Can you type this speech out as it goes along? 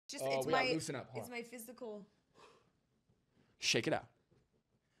Just Loosen up. Hold it's on. my physical. Shake it out.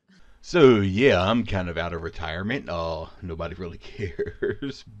 So yeah, I'm kind of out of retirement. Nobody really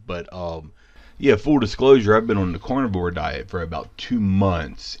cares, but yeah. Full disclosure, I've been on the carnivore diet for about 2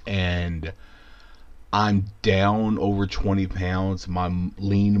 months, and I'm down over 20 pounds. My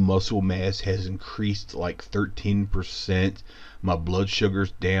lean muscle mass has increased like 13%. My blood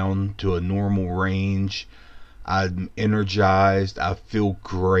sugar's down to a normal range. I'm energized. I feel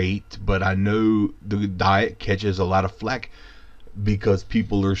great, but I know the diet catches a lot of flack because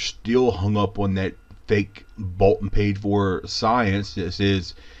people are still hung up on that fake bought and paid for science that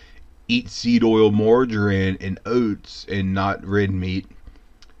says eat seed oil, margarine, and oats and not red meat.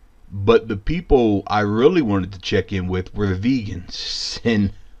 But the people I really wanted to check in with were the vegans,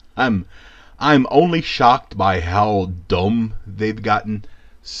 and I'm I'm only shocked by how dumb they've gotten.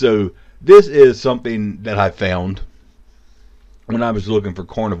 So this is something that I found when I was looking for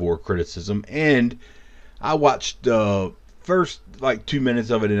carnivore criticism, and I watched first like 2 minutes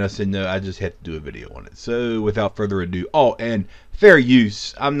of it, and I said no, I just had to do a video on it. So without further ado, oh, and fair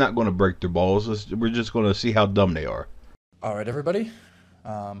use, I'm not going to break their balls. We're just going to see how dumb they are. All right, everybody.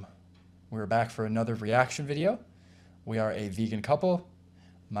 We're back for another reaction video. We are a vegan couple.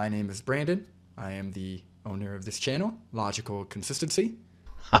 My name is Brandon. I am the owner of this channel, Logical Consistency.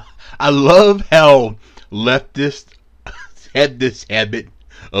 I love how leftists had this habit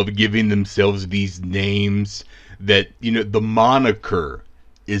of giving themselves these names that, the moniker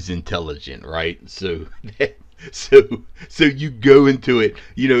is intelligent, right? So so you go into it,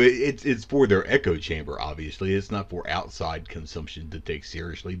 it's for their echo chamber, obviously. It's not for outside consumption to take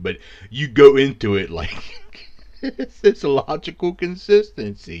seriously, but you go into it like it's logical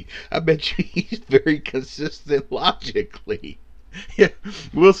consistency. I bet you he's very consistent logically. Yeah,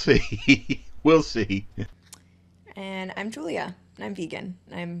 we'll see. We'll see. And I'm Julia, and I'm vegan.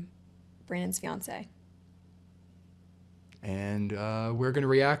 I'm Brandon's fiance. And we're going to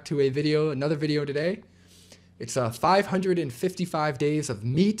react to another video today. It's 555 days of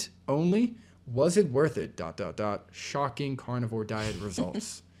meat only. Was it worth it? ... Shocking carnivore diet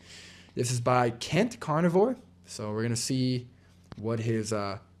results. This is by Kent Carnivore. So we're going to see what his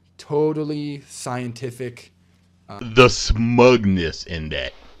totally scientific... The smugness in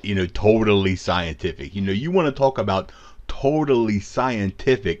that, totally scientific. You want to talk about totally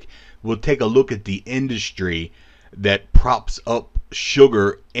scientific. We'll take a look at the industry that props up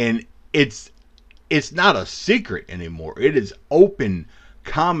sugar, and it's not a secret anymore. It is open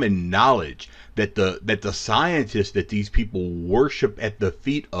common knowledge that the scientists that these people worship at the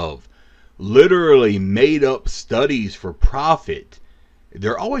feet of literally made up studies for profit.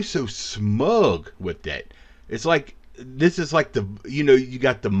 They're always so smug with that. It's like, this is like you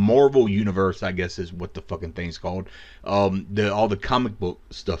got the Marvel universe, I guess is what the fucking thing's called. All the comic book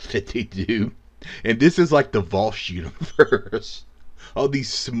stuff that they do. And this is like the Vosh universe. All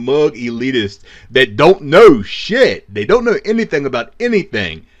these smug elitists that don't know shit. They don't know anything about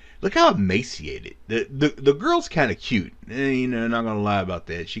anything. Look how emaciated. The girl's kind of cute. Not gonna lie about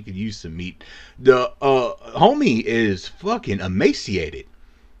that. She could use some meat. The homie is fucking emaciated.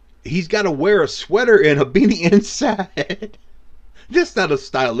 He's got to wear a sweater and a beanie inside. That's not a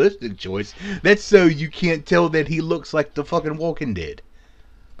stylistic choice. That's so you can't tell that he looks like the fucking Walking Dead.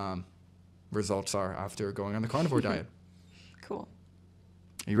 Results are after going on the carnivore diet. Cool.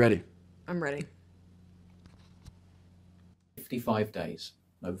 Are you ready? I'm ready. 55 days.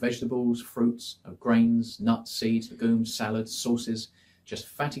 No vegetables, fruits, no grains, nuts, seeds, legumes, salads, sauces, just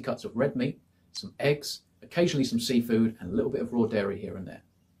fatty cuts of red meat, some eggs, occasionally some seafood, and a little bit of raw dairy here and there.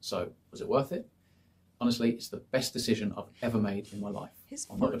 So, was it worth it? Honestly, it's the best decision I've ever made in my life.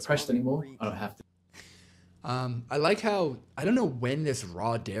 I'm not depressed anymore. I don't have to. I like how, I don't know when this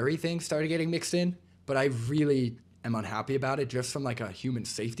raw dairy thing started getting mixed in, but I really am unhappy about it just from like a human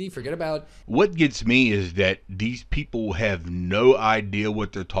safety. Forget about... What gets me is that these people have no idea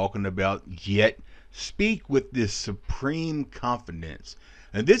what they're talking about, yet speak with this supreme confidence.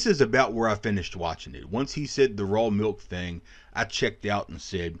 And this is about where I finished watching it. Once he said the raw milk thing, I checked out and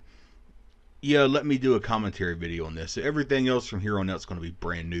said, yeah, let me do a commentary video on this. Everything else from here on out is going to be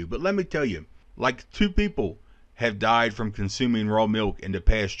brand new. But let me tell you, like 2 people have died from consuming raw milk in the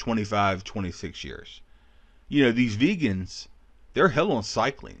past 25, 26 years. These vegans, they're hell on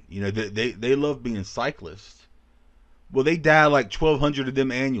cycling. They love being cyclists. Well, they die like 1,200 of them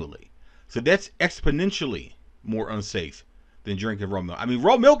annually. So that's exponentially more unsafe than drinking raw milk. I mean,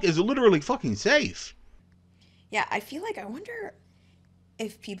 raw milk is literally fucking safe. Yeah, I feel like I wonder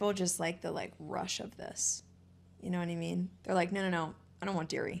if people just like the rush of this. You know what I mean? They're like, no, I don't want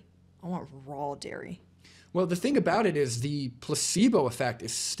dairy. I want raw dairy. Well, the thing about it is the placebo effect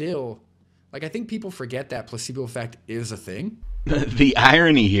is still, like, I think people forget that placebo effect is a thing. The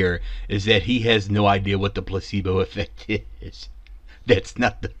irony here is that he has no idea what the placebo effect is. That's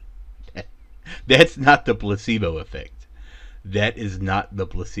not the placebo effect. That is not the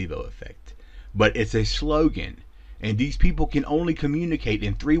placebo effect. But it's a slogan. And these people can only communicate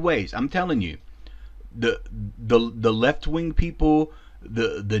in 3 ways. I'm telling you. The left-wing people,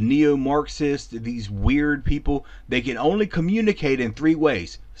 the neo-Marxists, these weird people, they can only communicate in 3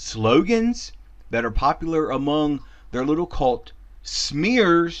 ways. Slogans that are popular among their little cult,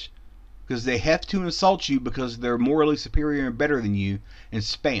 smears, because they have to insult you because they're morally superior and better than you, and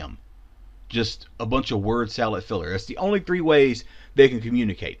spam. Just a bunch of word salad filler. That's the only 3 ways they can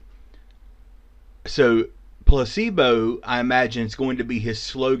communicate. So placebo, I imagine, is going to be his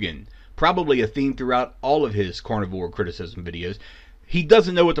slogan. Probably a theme throughout all of his carnivore criticism videos. He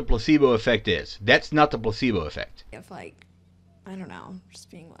doesn't know what the placebo effect is. That's not the placebo effect. Of like, I don't know, just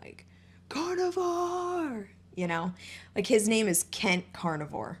being like, carnivore, you know? Like his name is Kent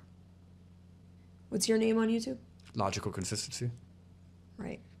Carnivore. What's your name on YouTube? Logical consistency.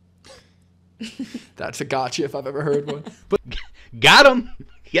 Right. That's a gotcha if I've ever heard one. But Got him!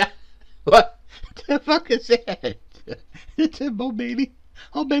 Yeah. What the fuck is that? It's a baby.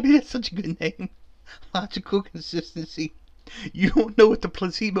 Oh, baby, that's such a good name. Logical consistency. You don't know what the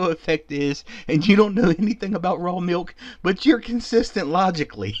placebo effect is, and you don't know anything about raw milk, but you're consistent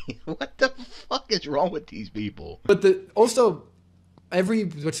logically. What the fuck is wrong with these people? But also,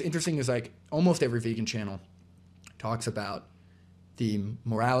 what's interesting is like almost every vegan channel talks about the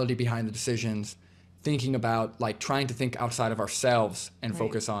morality behind the decisions, thinking about like trying to think outside of ourselves and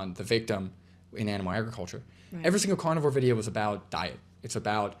focus on the victim in animal agriculture. Right. Every single carnivore video was about diet. It's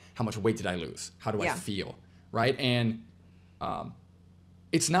about how much weight did I lose? How do I feel? Right? And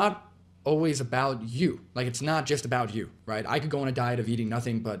it's not always about you. Like, it's not just about you, right? I could go on a diet of eating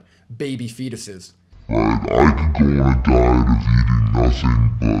nothing but baby fetuses. Right, I could go on a diet of eating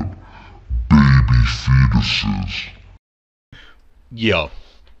nothing but baby fetuses.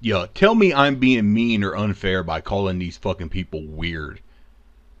 Yo, tell me I'm being mean or unfair by calling these fucking people weird.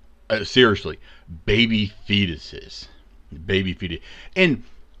 Seriously, baby fetuses. Baby fetus. And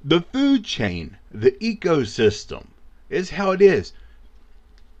the food chain, the ecosystem, is how it is.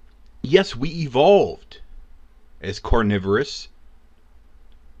 Yes, we evolved as carnivorous,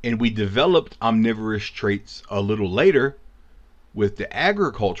 and we developed omnivorous traits a little later with the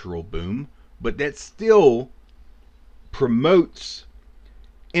agricultural boom, but that still promotes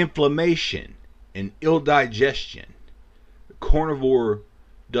inflammation and ill digestion. Carnivore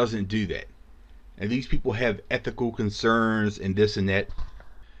doesn't do that. And these people have ethical concerns and this and that.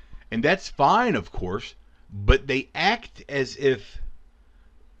 And that's fine, of course, but they act as if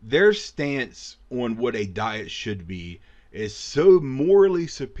their stance on what a diet should be is so morally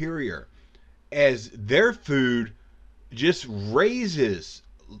superior, as their food just raises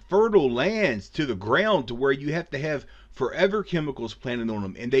fertile lands to the ground to where you have to have forever chemicals planted on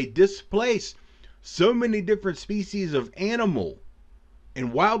them, and they displace so many different species of animal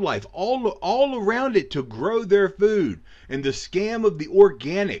and wildlife all around it to grow their food. And the scam of the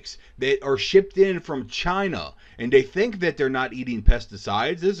organics that are shipped in from China, and they think that they're not eating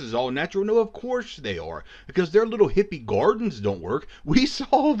pesticides. This is all natural. No, of course they are, because their little hippie gardens don't work. We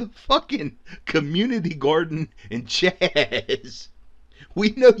saw the fucking community garden in Chaz.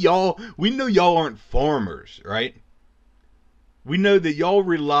 We know y'all aren't farmers, right? We know that y'all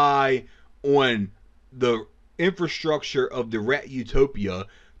rely on the infrastructure of the rat utopia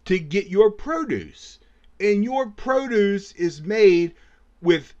to get your produce, and your produce is made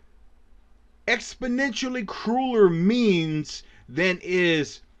with exponentially crueler means than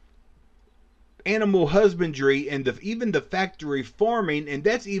is animal husbandry and even the factory farming, and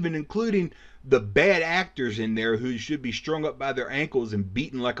that's even including the bad actors in there who should be strung up by their ankles and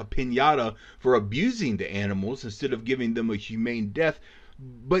beaten like a piñata for abusing the animals instead of giving them a humane death.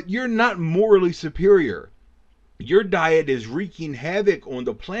 But you're not morally superior. Your diet is wreaking havoc on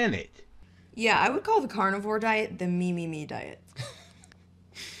the planet. Yeah, I would call the carnivore diet the me diet.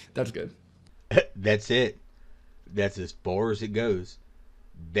 That's good. That's it. That's as far as it goes.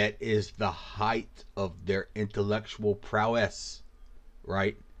 That is the height of their intellectual prowess,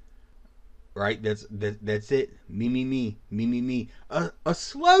 right? Right? That's it. Me. A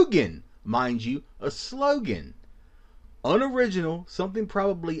slogan, mind you, a slogan. Unoriginal, something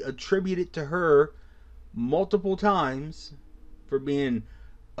probably attributed to her multiple times for being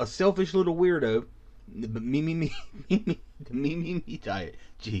a selfish little weirdo. But me diet.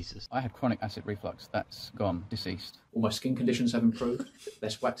 Jesus. I had chronic acid reflux. That's gone, deceased. All my skin conditions have improved.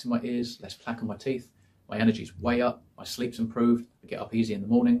 Less wax in my ears, less plaque on my teeth. My energy's way up, my sleep's improved, I get up easy in the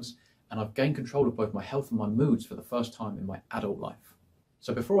mornings, and I've gained control of both my health and my moods for the first time in my adult life.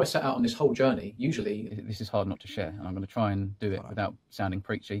 So before I set out on this whole journey, usually... This is hard not to share, and I'm going to try and do it without sounding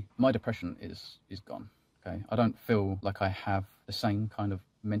preachy. My depression is gone, okay? I don't feel like I have the same kind of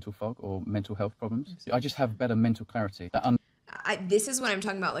mental fog or mental health problems. I just have better mental clarity. This is what I'm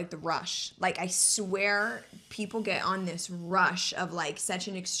talking about, like the rush. Like, I swear people get on this rush of like such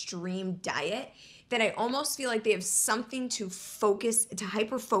an extreme diet that I almost feel like they have something to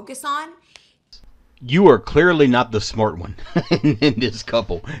hyper focus on. You are clearly not the smart one in this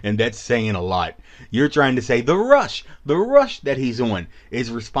couple, and that's saying a lot. You're trying to say the rush that he's on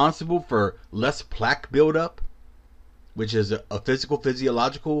is responsible for less plaque buildup, which is a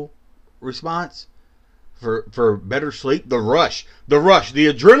physiological response. For better sleep, the rush, the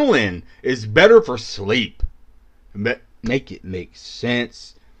adrenaline is better for sleep. Make it make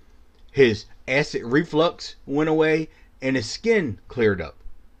sense. His acid reflux went away and his skin cleared up.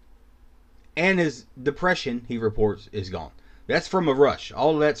 And his depression, he reports, is gone. That's from a rush.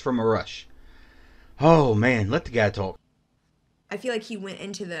 All of that's from a rush. Oh man, let the guy talk. I feel like he went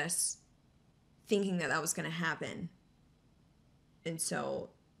into this thinking that was going to happen. And so,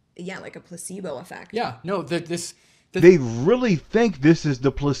 yeah, like a placebo effect. Yeah, no, They really think this is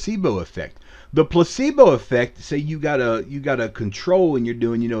the placebo effect. The placebo effect, say you got a control and you're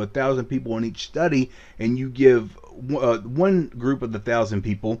doing 1,000 people in each study, and you give one group of the 1,000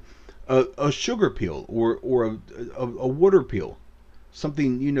 people a sugar pill or a water pill,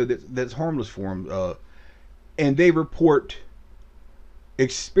 something that's harmless for them, and they report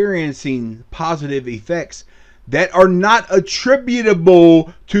experiencing positive effects that are not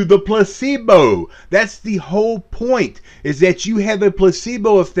attributable to the placebo. That's the whole point, is that you have a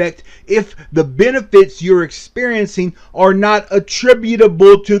placebo effect if the benefits you're experiencing are not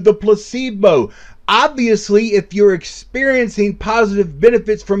attributable to the placebo. Obviously, if you're experiencing positive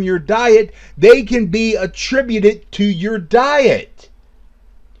benefits from your diet, they can be attributed to your diet.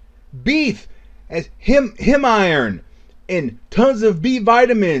 Beef has hem iron and tons of B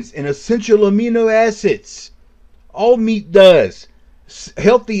vitamins and essential amino acids. All meat does.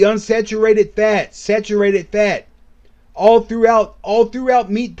 Healthy unsaturated fat, saturated fat, all throughout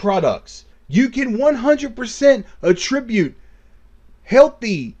meat products. You can 100% attribute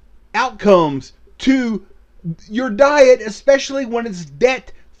healthy outcomes to your diet, especially when it's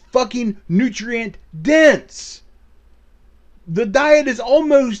that fucking nutrient dense. The diet is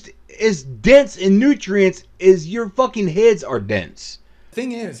almost as dense in nutrients as your fucking heads are dense.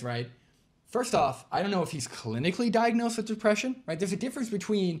 Thing is, right? First off, I don't know if he's clinically diagnosed with depression, right? There's a difference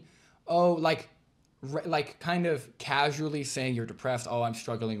between, like kind of casually saying you're depressed, I'm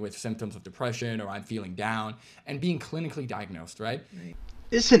struggling with symptoms of depression, or I'm feeling down, and being clinically diagnosed, right?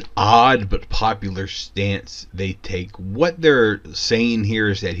 It's an odd but popular stance they take. What they're saying here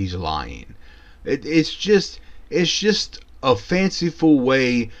is that he's lying. It's just a fanciful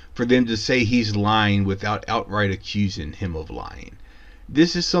way for them to say he's lying without outright accusing him of lying.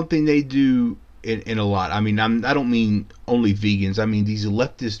 This is something they do in a lot. I mean, I don't mean only vegans. I mean these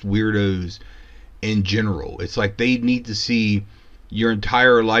leftist weirdos in general. It's like they need to see your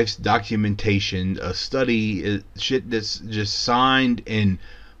entire life's documentation, a study, shit that's just signed and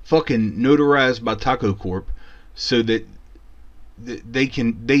fucking notarized by Taco Corp, so that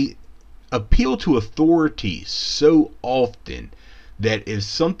they appeal to authority so often that if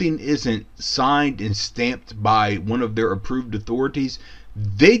something isn't signed and stamped by one of their approved authorities,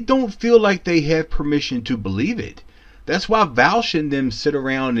 they don't feel like they have permission to believe it. That's why Vaush and them sit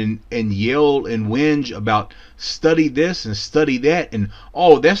around and yell and whinge about study this and study that, and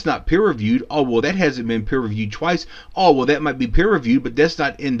that's not peer reviewed. That hasn't been peer reviewed twice. That might be peer reviewed, but that's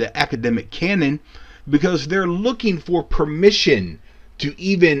not in the academic canon, because they're looking for permission to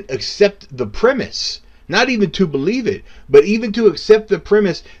even accept the premise. Not even to believe it, but even to accept the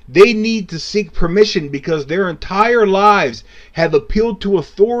premise, they need to seek permission, because their entire lives have appealed to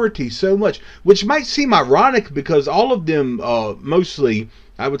authority so much, which might seem ironic because all of them, mostly,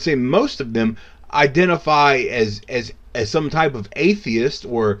 I would say most of them, identify as some type of atheist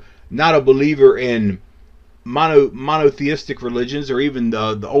or not a believer in monotheistic religions or even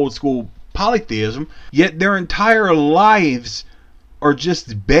the old school polytheism, yet their entire lives are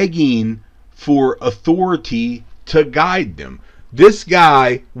just begging for authority to guide them. This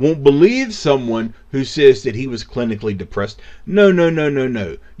guy won't believe someone who says that he was clinically depressed. No.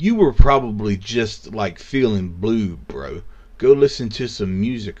 You were probably just like feeling blue, bro. Go listen to some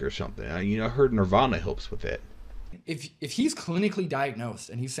music or something. I heard Nirvana helps with that. If he's clinically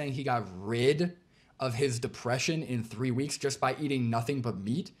diagnosed and he's saying he got rid of his depression in 3 weeks just by eating nothing but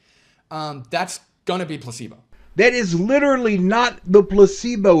meat, that's gonna be placebo. That is literally not the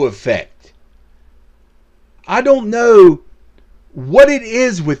placebo effect. I don't know what it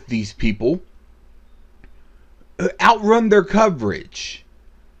is with these people who outrun their coverage.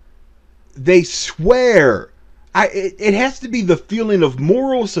 They swear. It has to be the feeling of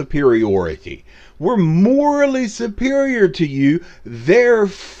moral superiority. We're morally superior to you,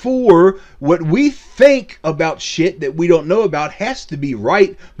 therefore what we think about shit that we don't know about has to be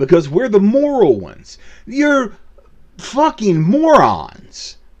right because we're the moral ones. You're fucking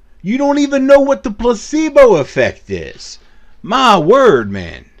morons. You don't even know what the placebo effect is. My word,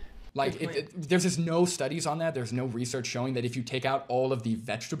 man. Like, there's just no studies on that. There's no research showing that if you take out all of the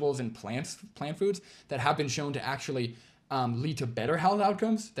vegetables and plant foods that have been shown to actually lead to better health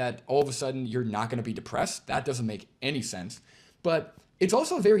outcomes, that all of a sudden you're not going to be depressed. That doesn't make any sense. But it's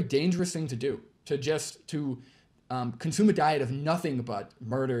also a very dangerous thing to do, to consume a diet of nothing but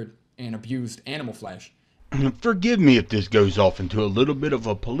murdered and abused animal flesh. Forgive me if this goes off into a little bit of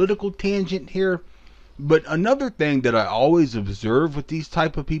a political tangent here, but another thing that I always observe with these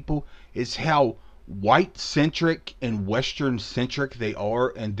type of people is how white-centric and Western-centric they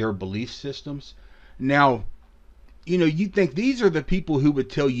are in their belief systems. Now, you know, you think these are the people who would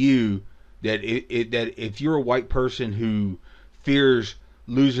tell you that that if you're a white person who fears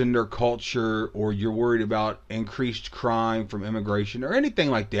losing their culture, or you're worried about increased crime from immigration or anything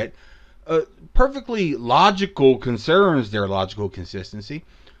like that, perfectly logical concerns, their logical consistency,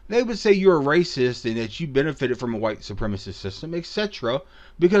 they would say you're a racist and that you benefited from a white supremacist system, etc.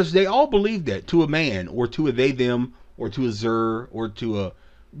 Because they all believe that, to a man, or to a they, them, or to a zer, or to a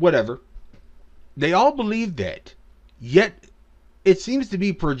whatever. They all believe that. Yet, it seems to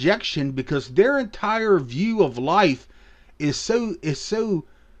be projection because their entire view of life is so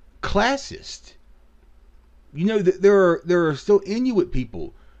classist. You know, there are still Inuit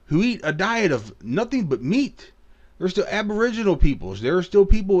people who eat a diet of nothing but meat. There's still Aboriginal peoples. There are still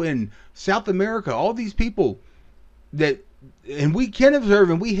people in South America. All these people that, and we can observe,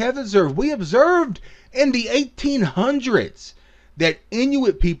 and we have observed. We observed in the 1800s that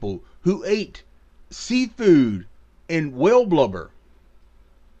Inuit people who ate seafood and whale blubber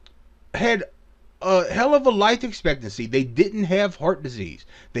had a hell of a life expectancy. They didn't have heart disease.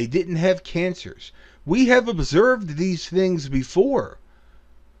 They didn't have cancers. We have observed these things before.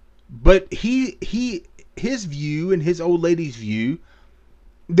 But his view and his old lady's view,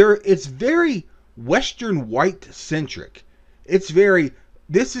 it's very Western white centric. It's very,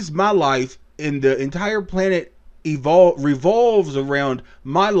 this is my life, and the entire planet revolves around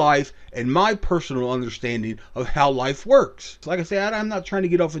my life and my personal understanding of how life works. Like I said, I'm not trying to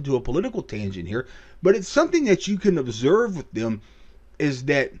get off into a political tangent here, but it's something that you can observe with them, is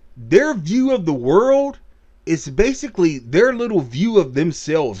that their view of the world is basically their little view of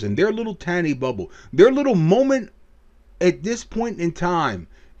themselves and their little tiny bubble. Their little moment at this point in time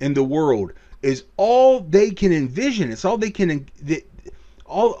in the world is all they can envision. It's all they can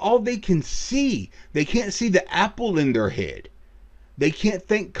all they can see. They can't see the apple in their head. They can't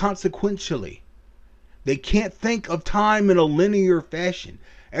think consequentially. They can't think of time in a linear fashion.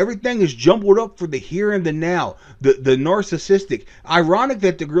 Everything is jumbled up for the here and the now. The narcissistic. Ironic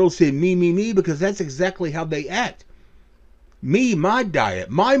that the girl said me, because that's exactly how they act. Me, my diet,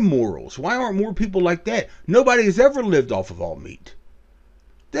 my morals. Why aren't more people like that? Nobody's ever lived off of all meat.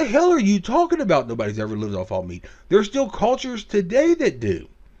 The hell are you talking about? Nobody's ever lived off all meat. There's still cultures today that do.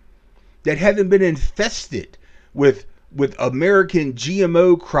 That haven't been infested with American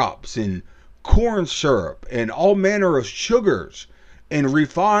GMO crops and corn syrup and all manner of sugars and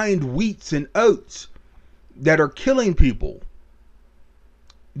refined wheats and oats that are killing people.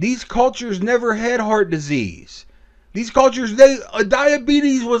 These cultures never had heart disease. These cultures,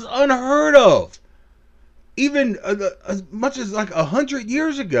 diabetes was unheard of. Even as much as like 100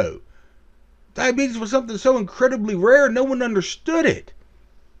 years ago. Diabetes was something so incredibly rare, no one understood it.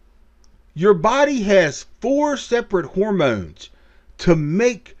 Your body has 4 separate hormones to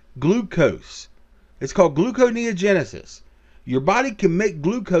make glucose. It's called gluconeogenesis. Your body can make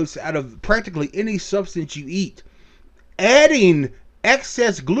glucose out of practically any substance you eat. Adding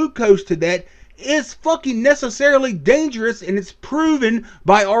excess glucose to that is fucking necessarily dangerous, and it's proven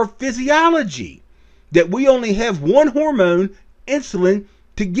by our physiology that we only have one hormone, insulin,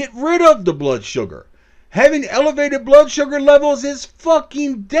 to get rid of the blood sugar. Having elevated blood sugar levels is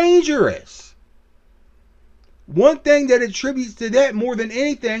fucking dangerous. One thing that attributes to that more than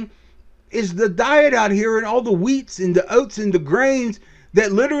anything is the diet out here and all the wheats and the oats and the grains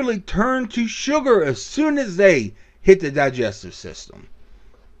that literally turn to sugar as soon as they hit the digestive system.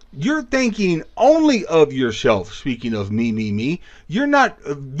 You're thinking only of yourself. Speaking of me. You're not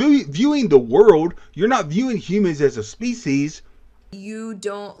viewing the world. You're not viewing humans as a species. You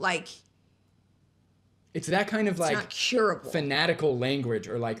don't like. It's that kind of It's like not curable. fanatical language,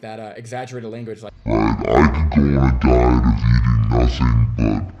 or like that exaggerated language. Like, Right, I can go on a diet of eating nothing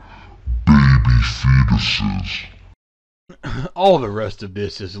but baby fetuses. All the rest of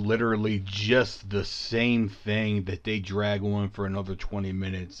this is literally just the same thing that they drag on for another 20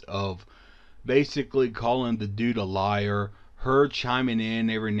 minutes of basically calling the dude a liar, her chiming in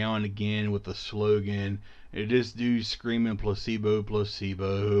every now and again with a slogan, and this dude screaming placebo,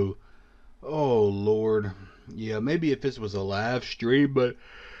 placebo. Oh Lord. Yeah, maybe if this was a live stream, but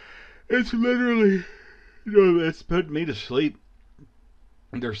it's literally, it's put me to sleep.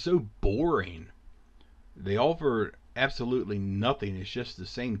 They're so boring. They offer absolutely nothing. It's just the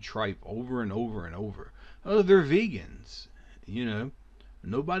same tripe over and over and over. Oh, they're vegans.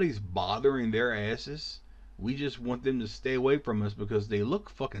 Nobody's bothering their asses. We just want them to stay away from us because they look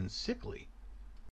fucking sickly.